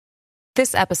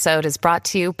This episode is brought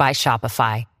to you by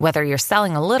Shopify. Whether you're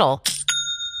selling a little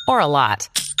or a lot,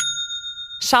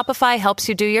 Shopify helps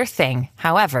you do your thing,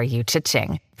 however you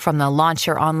cha-ching. From the launch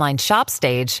your online shop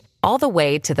stage, all the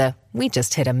way to the we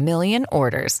just hit 1 million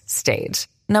orders stage.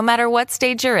 No matter what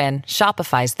stage you're in,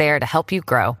 Shopify's there to help you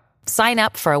grow. Sign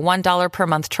up for a $1 per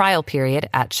month trial period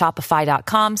at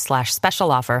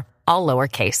shopify.com/special offer, all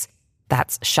lowercase.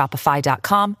 That's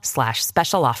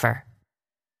shopify.com/special offer.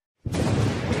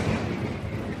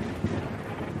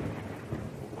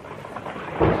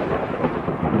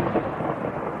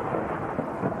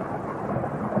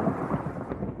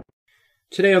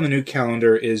 Today on the new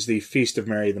calendar is the Feast of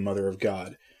Mary, the Mother of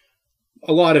God.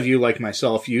 A lot of you, like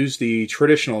myself, use the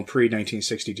traditional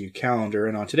pre-1962 calendar,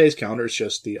 and on today's calendar it's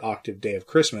just the octave day of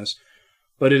Christmas,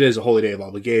 but it is a holy day of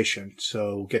obligation,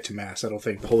 so get to Mass. I don't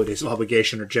think the holy days of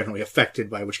obligation are generally affected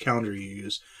by which calendar you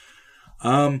use.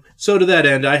 So to that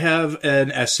end, I have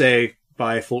an essay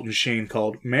by Fulton Sheen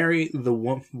called Mary, the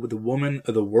Woman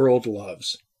the World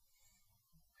Loves.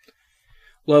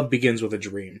 Love begins with a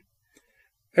dream.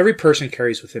 Every person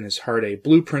carries within his heart a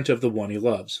blueprint of the one he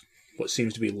loves. What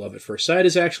seems to be love at first sight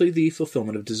is actually the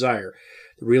fulfillment of desire,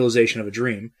 the realization of a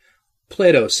dream.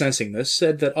 Plato, sensing this,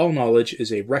 said that all knowledge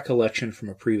is a recollection from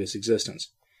a previous existence.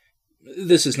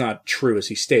 This is not true as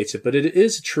he states it, but it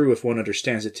is true if one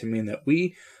understands it to mean that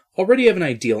we already have an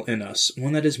ideal in us,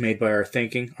 one that is made by our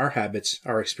thinking, our habits,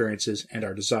 our experiences, and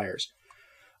our desires.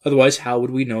 Otherwise, how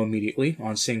would we know immediately,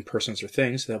 on seeing persons or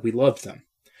things, that we loved them?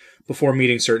 Before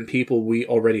meeting certain people, we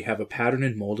already have a pattern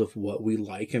and mold of what we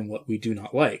like and what we do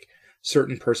not like.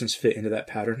 Certain persons fit into that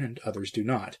pattern and others do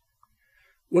not.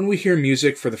 When we hear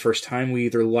music for the first time, we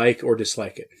either like or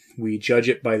dislike it. We judge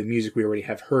it by the music we already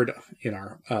have heard in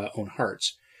our own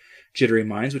hearts. Jittery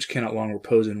minds, which cannot long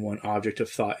repose in one object of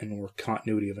thought and or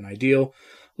continuity of an ideal,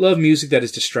 love music that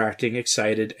is distracting,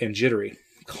 excited, and jittery.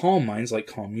 Calm minds like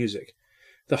calm music.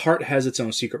 The heart has its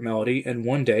own secret melody, and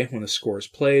one day, when the score is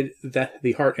played,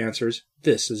 the heart answers,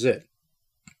 "This is it."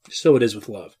 So it is with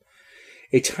love.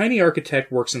 A tiny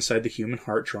architect works inside the human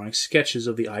heart, drawing sketches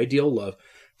of the ideal love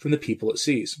from the people it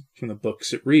sees, from the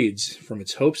books it reads, from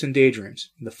its hopes and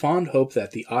daydreams, the fond hope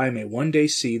that the eye may one day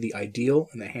see the ideal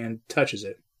and the hand touches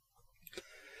it.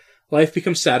 Life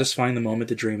becomes satisfying the moment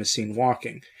the dream is seen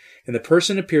walking, and the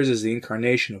person appears as the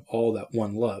incarnation of all that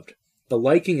one loved. The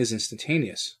liking is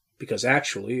instantaneous, because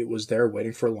actually it was there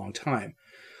waiting for a long time.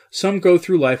 Some go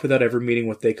through life without ever meeting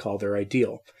what they call their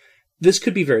ideal. This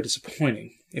could be very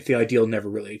disappointing, if the ideal never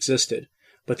really existed.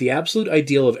 But the absolute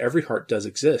ideal of every heart does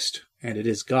exist, and it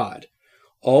is God.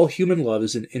 All human love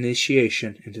is an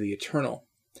initiation into the eternal.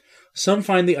 Some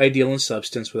find the ideal in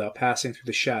substance without passing through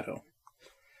the shadow.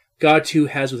 God, too,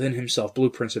 has within himself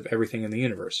blueprints of everything in the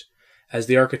universe. As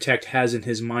the architect has in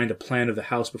his mind a plan of the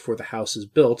house before the house is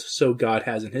built, so God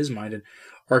has in his mind an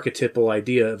archetypal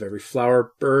idea of every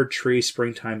flower, bird, tree,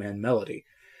 springtime, and melody.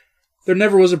 There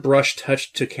never was a brush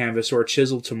touched to canvas or a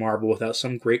chisel to marble without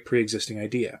some great pre-existing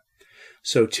idea.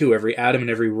 So, too, every atom and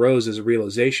every rose is a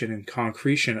realization and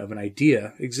concretion of an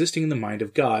idea existing in the mind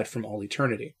of God from all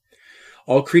eternity.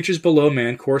 All creatures below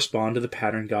man correspond to the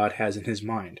pattern God has in his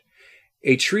mind.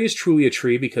 A tree is truly a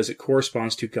tree because it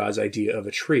corresponds to God's idea of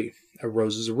a tree. A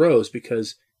rose is a rose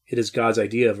because it is God's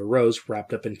idea of a rose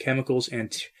wrapped up in chemicals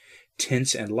and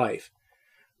tints and life.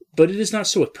 But it is not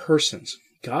so with persons.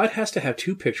 God has to have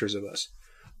two pictures of us.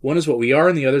 One is what we are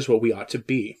and the other is what we ought to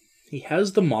be. He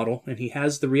has the model and he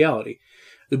has the reality,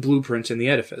 the blueprint and the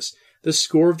edifice, the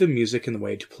score of the music and the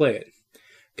way to play it.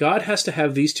 God has to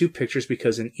have these two pictures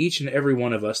because in each and every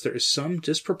one of us there is some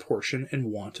disproportion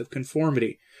and want of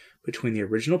conformity between the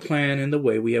original plan and the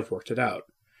way we have worked it out.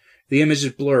 The image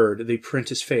is blurred, the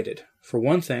print is faded. For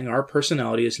one thing, our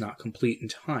personality is not complete in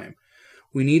time.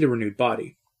 We need a renewed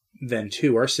body. Then,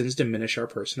 too, our sins diminish our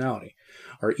personality.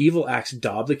 Our evil acts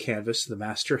daub the canvas the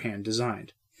master hand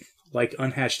designed. Like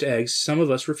unhatched eggs, some of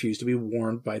us refuse to be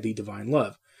warmed by the divine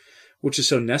love, which is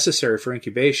so necessary for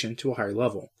incubation to a higher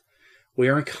level. We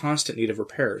are in constant need of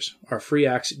repairs. Our free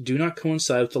acts do not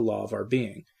coincide with the law of our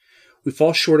being. We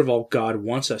fall short of all God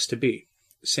wants us to be.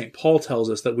 St. Paul tells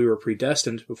us that we were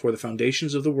predestined before the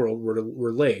foundations of the world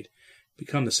were laid,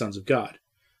 become the sons of God.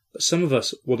 But some of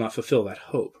us will not fulfill that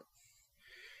hope.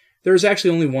 There is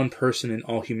actually only one person in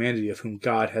all humanity of whom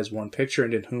God has one picture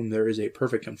and in whom there is a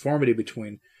perfect conformity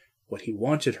between what he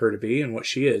wanted her to be and what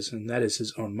she is, and that is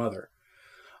his own mother.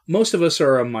 Most of us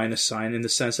are a minus sign in the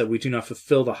sense that we do not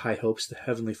fulfill the high hopes the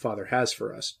Heavenly Father has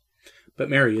for us. But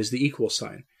Mary is the equal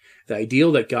sign, the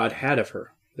ideal that God had of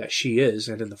her, that she is,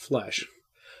 and in the flesh.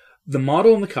 The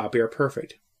model and the copy are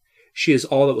perfect. She is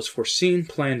all that was foreseen,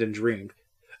 planned, and dreamed.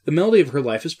 The melody of her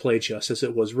life is played just as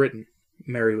it was written.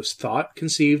 Mary was thought,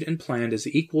 conceived, and planned as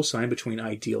the equal sign between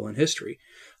ideal and history,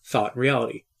 thought and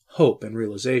reality, hope and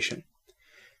realization.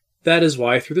 That is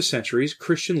why, through the centuries,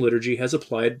 Christian liturgy has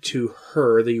applied to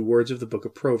her the words of the book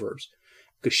of Proverbs,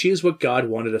 because she is what God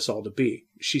wanted us all to be.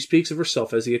 She speaks of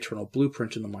herself as the eternal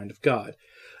blueprint in the mind of God,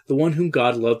 the one whom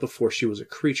God loved before she was a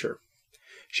creature.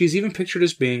 She is even pictured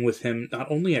as being with him not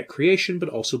only at creation, but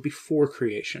also before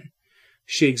creation.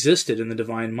 She existed in the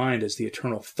divine mind as the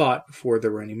eternal thought before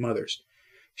there were any mothers.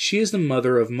 She is the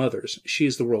mother of mothers. She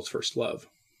is the world's first love.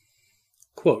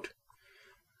 Quote,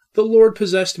 "The Lord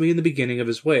possessed me in the beginning of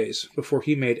his ways, before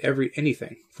he made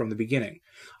anything from the beginning.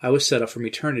 I was set up from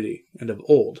eternity, and of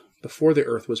old, before the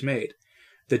earth was made.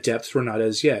 The depths were not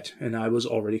as yet, and I was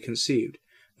already conceived.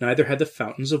 Neither had the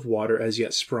fountains of water as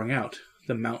yet sprung out.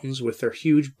 The mountains with their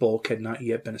huge bulk had not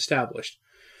yet been established.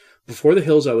 Before the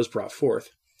hills I was brought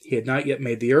forth. He had not yet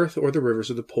made the earth or the rivers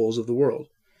or the poles of the world.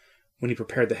 When he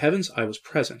prepared the heavens, I was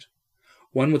present.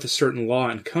 One with a certain law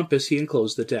and compass, he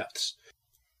enclosed the depths.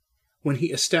 When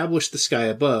he established the sky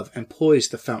above and poised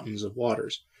the fountains of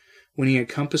waters. When he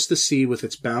encompassed the sea with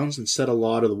its bounds and set a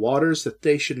law to the waters that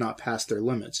they should not pass their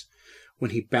limits.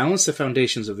 When he balanced the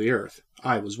foundations of the earth,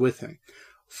 I was with him,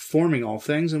 forming all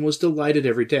things, and was delighted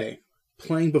every day,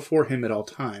 playing before him at all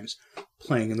times,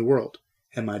 playing in the world.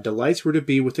 And my delights were to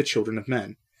be with the children of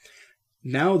men.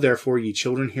 Now therefore, ye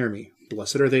children, hear me.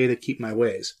 Blessed are they that keep my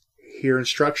ways. Hear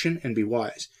instruction, and be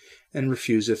wise, and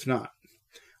refuseth not.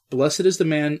 Blessed is the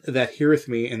man that heareth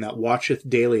me, and that watcheth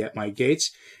daily at my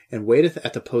gates, and waiteth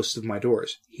at the posts of my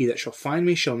doors. He that shall find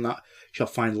me shall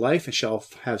find life, and shall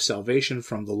have salvation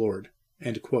from the Lord."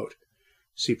 End quote.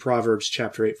 See Proverbs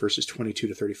chapter 8, verses 22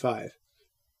 to 35.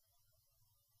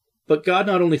 But God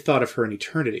not only thought of her in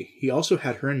eternity, he also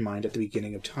had her in mind at the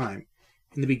beginning of time,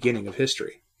 in the beginning of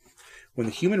history. When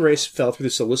the human race fell through the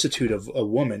solicitude of a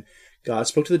woman, God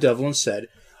spoke to the devil and said,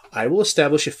 "I will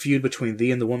establish a feud between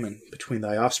thee and the woman, between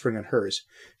thy offspring and hers.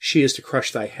 She is to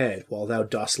crush thy head, while thou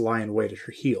dost lie in wait at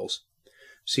her heels."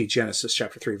 See Genesis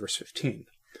chapter 3, verse 15.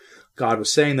 God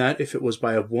was saying that if it was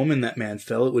by a woman that man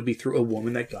fell, it would be through a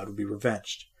woman that God would be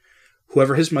revenged.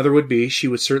 Whoever his mother would be, she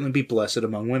would certainly be blessed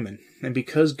among women. And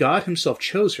because God himself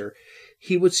chose her,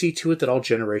 he would see to it that all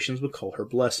generations would call her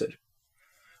blessed.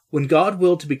 When God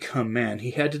willed to become man,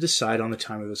 he had to decide on the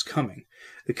time of his coming,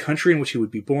 the country in which he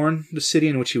would be born, the city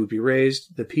in which he would be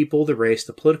raised, the people, the race,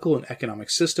 the political and economic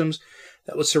systems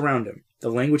that would surround him, the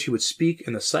language he would speak,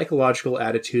 and the psychological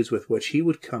attitudes with which he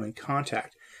would come in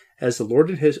contact as the Lord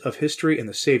of history and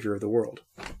the Savior of the world.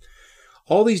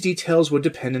 All these details would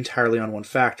depend entirely on one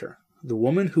factor, the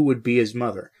woman who would be his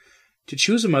mother. To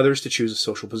choose a mother is to choose a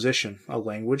social position, a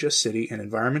language, a city, an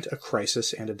environment, a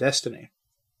crisis, and a destiny.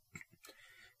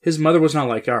 His mother was not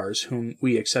like ours, whom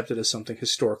we accepted as something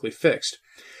historically fixed,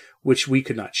 which we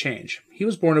could not change. He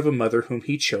was born of a mother whom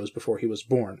he chose before he was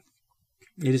born.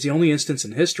 It is the only instance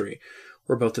in history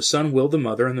where both the son willed the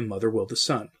mother and the mother willed the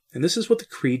son. And this is what the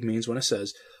creed means when it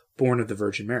says, "born of the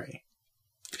Virgin Mary."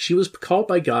 She was called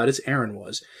by God as Aaron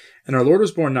was, and our Lord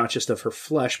was born not just of her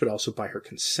flesh, but also by her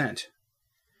consent.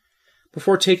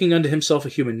 Before taking unto himself a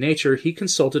human nature, he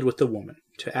consulted with the woman,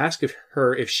 to ask of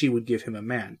her if she would give him a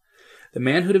man. The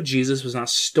manhood of Jesus was not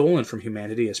stolen from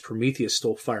humanity as Prometheus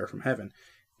stole fire from heaven.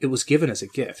 It was given as a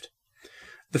gift.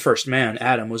 The first man,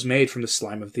 Adam, was made from the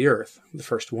slime of the earth. The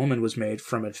first woman was made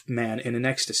from a man in an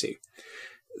ecstasy.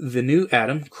 The new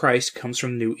Adam, Christ, comes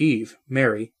from the new Eve,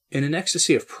 Mary, in an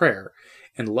ecstasy of prayer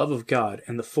and love of God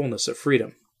and the fullness of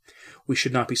freedom. We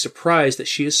should not be surprised that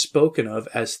she is spoken of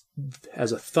as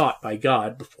a thought by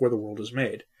God before the world was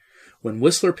made. When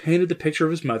Whistler painted the picture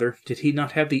of his mother, did he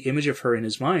not have the image of her in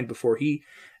his mind before he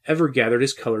ever gathered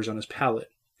his colors on his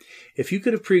palette? If you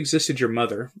could have pre-existed your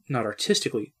mother, not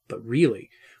artistically, but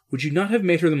really, would you not have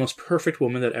made her the most perfect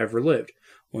woman that ever lived?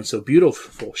 One so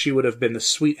beautiful she would have been the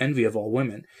sweet envy of all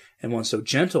women, and one so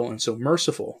gentle and so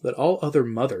merciful that all other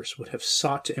mothers would have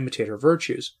sought to imitate her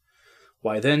virtues.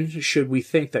 Why then should we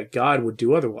think that God would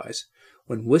do otherwise?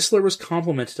 When Whistler was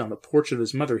complimented on the portrait of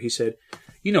his mother, he said,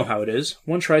 "You know how it is.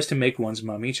 One tries to make one's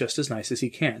mummy just as nice as he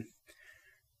can."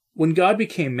 When God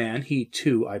became man, he,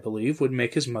 too, I believe, would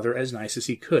make his mother as nice as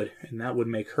he could, and that would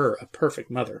make her a perfect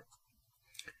mother.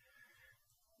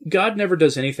 God never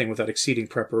does anything without exceeding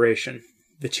preparation.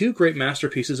 The two great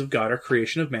masterpieces of God are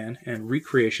creation of man and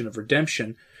recreation of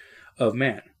redemption of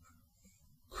man.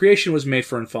 Creation was made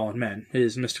for unfallen men,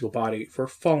 his mystical body for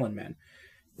fallen men.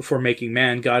 Before making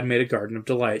man, God made a garden of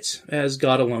delights, as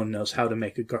God alone knows how to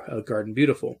make a garden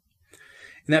beautiful.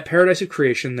 In that paradise of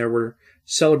creation there were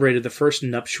celebrated the first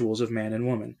nuptials of man and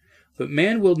woman. But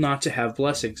man willed not to have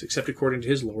blessings, except according to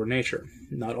his lower nature.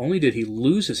 Not only did he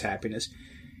lose his happiness,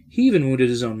 He even wounded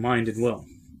his own mind and will.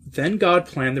 Then God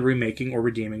planned the remaking or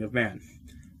redeeming of man.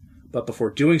 But before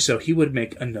doing so, he would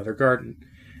make another garden.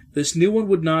 This new one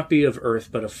would not be of earth,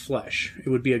 but of flesh. It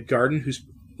would be a garden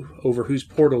over whose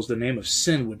portals the name of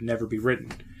sin would never be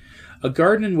written. A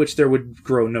garden in which there would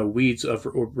grow no weeds of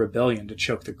rebellion to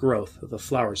choke the growth of the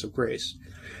flowers of grace.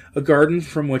 A garden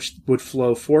from which would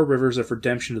flow 4 rivers of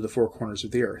redemption to the 4 corners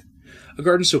of the earth. A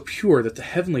garden so pure that the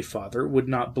Heavenly Father would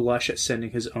not blush at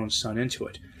sending his own Son into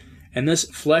it. And this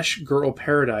flesh-girl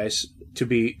paradise to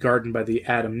be gardened by the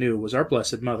Adam new was our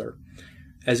Blessed Mother.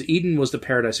 As Eden was the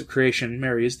paradise of creation,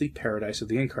 Mary is the paradise of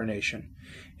the Incarnation.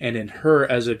 And in her,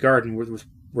 as a garden,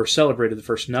 were celebrated the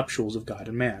first nuptials of God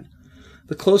and man.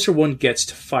 The closer one gets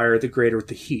to fire, the greater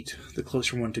the heat. The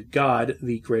closer one to God,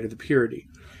 the greater the purity.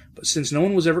 But since no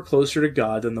one was ever closer to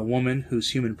God than the woman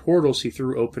whose human portals he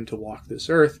threw open to walk this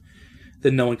earth,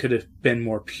 then no one could have been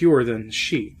more pure than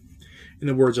she, in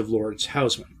the words of Lawrence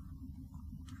Houseman.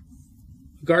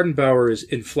 A garden bower is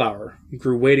in flower,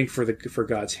 grew waiting for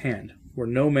God's hand, where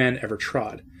no man ever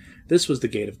trod. This was the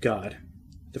gate of God.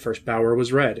 The first bower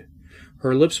was red,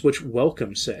 her lips which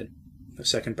welcome said. The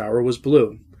second bower was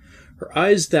blue, her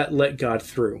eyes that let God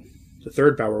through. The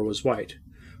third bower was white,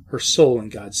 her soul in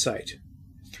God's sight.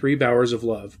 3 bowers of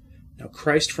love, now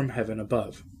Christ from heaven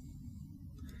above.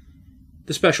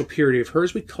 The special purity of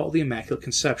hers we call the Immaculate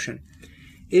Conception.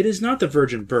 It is not the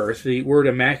virgin birth. The word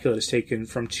immaculate is taken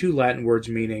from 2 Latin words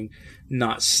meaning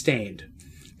not stained.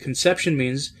 Conception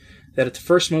means that at the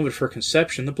first moment of her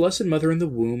conception, the Blessed Mother in the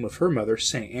womb of her mother,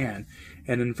 St. Anne,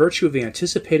 and in virtue of the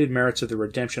anticipated merits of the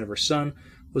redemption of her Son,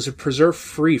 was preserved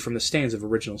free from the stains of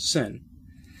original sin.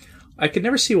 I could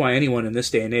never see why anyone in this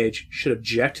day and age should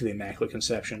object to the Immaculate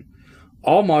Conception.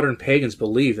 All modern pagans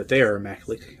believe that they are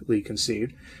immaculately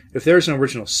conceived. If there is no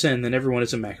original sin, then everyone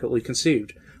is immaculately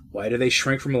conceived. Why do they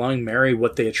shrink from allowing Mary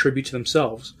what they attribute to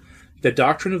themselves? The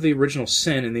doctrine of the original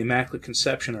sin and the Immaculate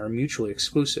Conception are mutually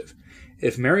exclusive.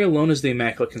 If Mary alone is the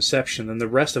Immaculate Conception, then the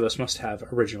rest of us must have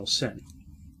original sin.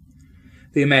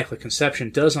 The Immaculate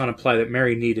Conception does not imply that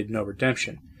Mary needed no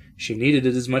redemption. She needed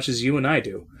it as much as you and I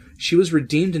do. She was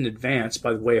redeemed in advance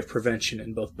by way of prevention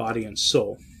in both body and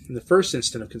soul, in the first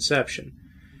instant of conception.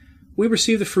 We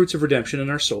receive the fruits of redemption in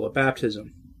our soul at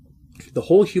baptism. The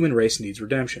whole human race needs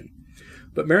redemption.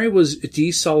 But Mary was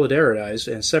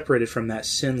desolidarized and separated from that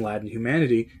sin-laden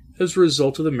humanity as a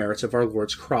result of the merits of our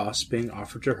Lord's cross being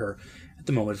offered to her at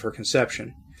the moment of her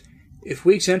conception. If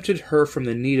we exempted her from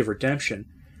the need of redemption,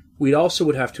 we also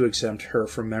would have to exempt her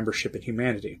from membership in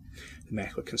humanity. The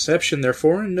Immaculate Conception,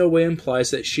 therefore, in no way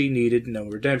implies that she needed no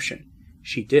redemption.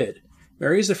 She did.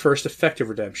 Mary is the first effective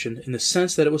redemption in the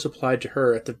sense that it was applied to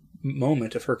her at the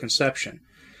moment of her conception,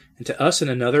 and to us in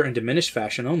another and diminished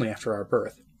fashion only after our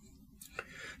birth.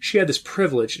 She had this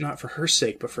privilege not for her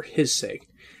sake, but for his sake.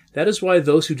 That is why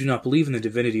those who do not believe in the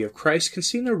divinity of Christ can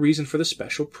see no reason for the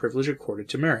special privilege accorded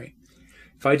to Mary.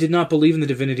 If I did not believe in the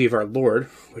divinity of our Lord,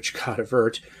 which God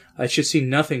avert, I should see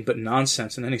nothing but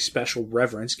nonsense in any special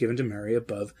reverence given to Mary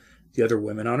above the other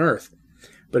women on earth.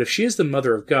 But if she is the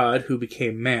Mother of God who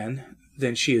became man,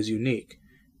 then she is unique.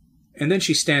 And then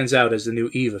she stands out as the new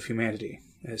Eve of humanity,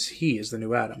 as he is the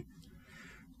new Adam.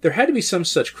 There had to be some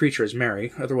such creature as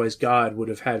Mary, otherwise God would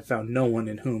have found no one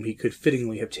in whom he could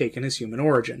fittingly have taken his human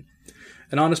origin.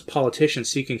 An honest politician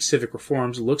seeking civic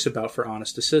reforms looks about for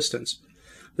honest assistance.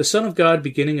 The Son of God,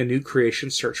 beginning a new creation,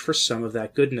 searched for some of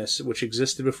that goodness which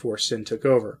existed before sin took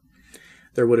over.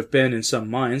 There would have been, in some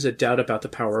minds, a doubt about the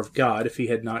power of God if he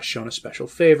had not shown a special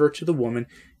favor to the woman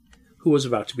who was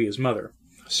about to be his mother.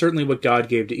 Certainly what God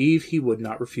gave to Eve, he would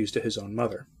not refuse to his own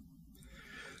mother.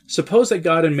 Suppose that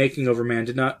God, in making over man,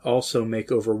 did not also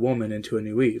make over woman into a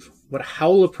new Eve. What a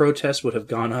howl of protest would have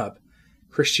gone up.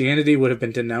 Christianity would have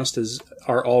been denounced as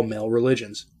our all-male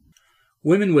religions.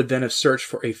 Women would then have searched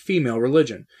for a female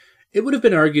religion. It would have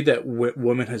been argued that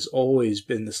woman has always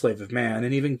been the slave of man,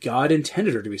 and even God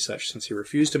intended her to be such, since he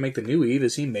refused to make the new Eve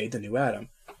as he made the new Adam.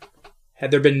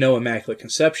 Had there been no Immaculate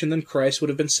Conception, then Christ would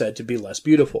have been said to be less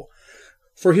beautiful,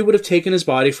 for he would have taken his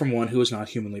body from one who was not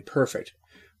humanly perfect.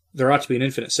 There ought to be an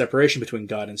infinite separation between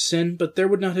God and sin, but there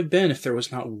would not have been if there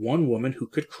was not one woman who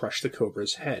could crush the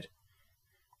cobra's head.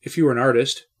 If you were an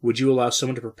artist, would you allow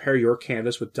someone to prepare your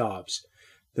canvas with daubs?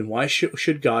 Then why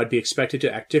should God be expected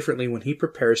to act differently when he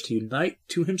prepares to unite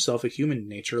to himself a human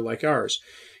nature like ours,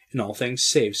 in all things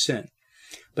save sin?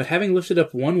 But having lifted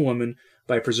up one woman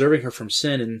by preserving her from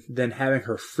sin, and then having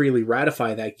her freely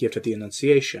ratify that gift at the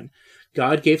Annunciation,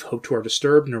 God gave hope to our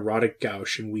disturbed, neurotic,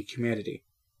 gauche, and weak humanity.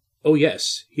 Oh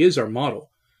yes, he is our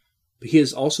model, but he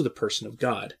is also the person of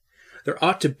God. There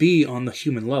ought to be, on the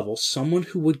human level, someone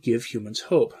who would give humans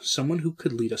hope, someone who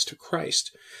could lead us to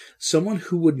Christ, someone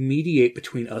who would mediate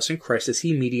between us and Christ as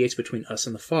he mediates between us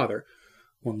and the Father.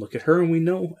 One look at her and we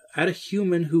know that a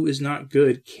human who is not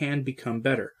good can become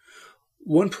better.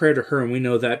 One prayer to her and we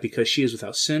know that because she is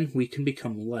without sin, we can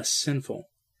become less sinful.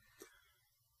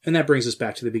 And that brings us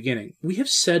back to the beginning. We have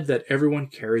said that everyone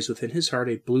carries within his heart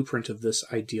a blueprint of this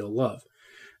ideal love.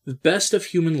 The best of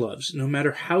human loves, no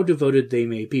matter how devoted they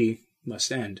may be,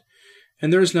 must end.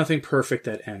 And there is nothing perfect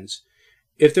that ends.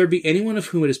 If there be anyone of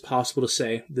whom it is possible to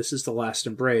say, this is the last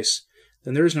embrace,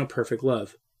 then there is no perfect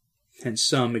love. Hence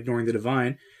some, ignoring the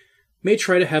divine, may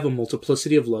try to have a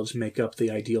multiplicity of loves make up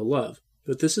the ideal love.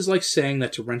 But this is like saying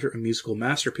that to render a musical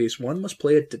masterpiece, one must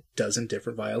play a dozen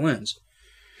different violins.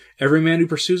 Every man who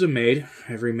pursues a maid,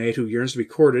 every maid who yearns to be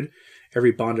courted,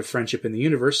 every bond of friendship in the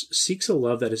universe seeks a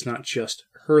love that is not just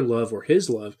her love or his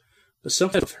love, but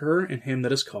something with her and him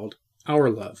that is called our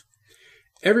love.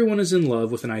 Everyone is in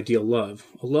love with an ideal love,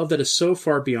 a love that is so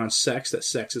far beyond sex that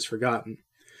sex is forgotten.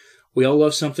 We all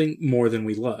love something more than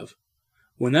we love.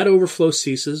 When that overflow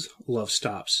ceases, love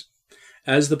stops.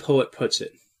 As the poet puts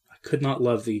it, I could not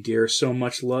love thee, dear, so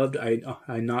much loved I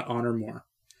not honor more.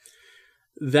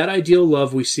 That ideal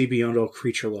love we see beyond all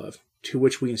creature love, to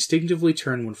which we instinctively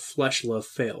turn when flesh love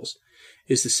fails,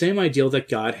 is the same ideal that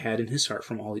God had in his heart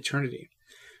from all eternity,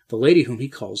 the lady whom he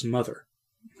calls mother.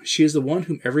 She is the one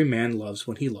whom every man loves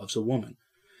when he loves a woman,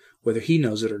 whether he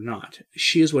knows it or not.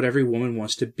 She is what every woman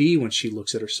wants to be when she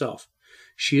looks at herself.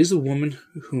 She is the woman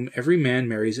whom every man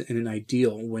marries in an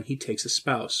ideal when he takes a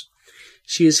spouse.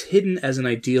 She is hidden as an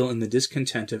ideal in the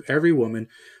discontent of every woman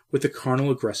with the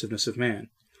carnal aggressiveness of man.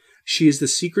 She is the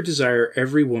secret desire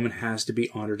every woman has to be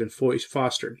honored and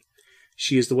fostered.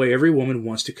 She is the way every woman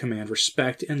wants to command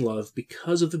respect and love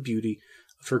because of the beauty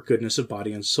of her goodness of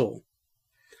body and soul.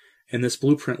 And this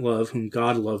blueprint love whom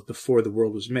God loved before the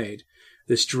world was made,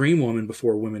 this dream woman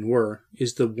before women were,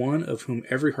 is the one of whom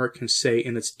every heart can say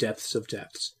in its depths of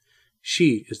depths,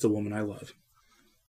 she is the woman I love.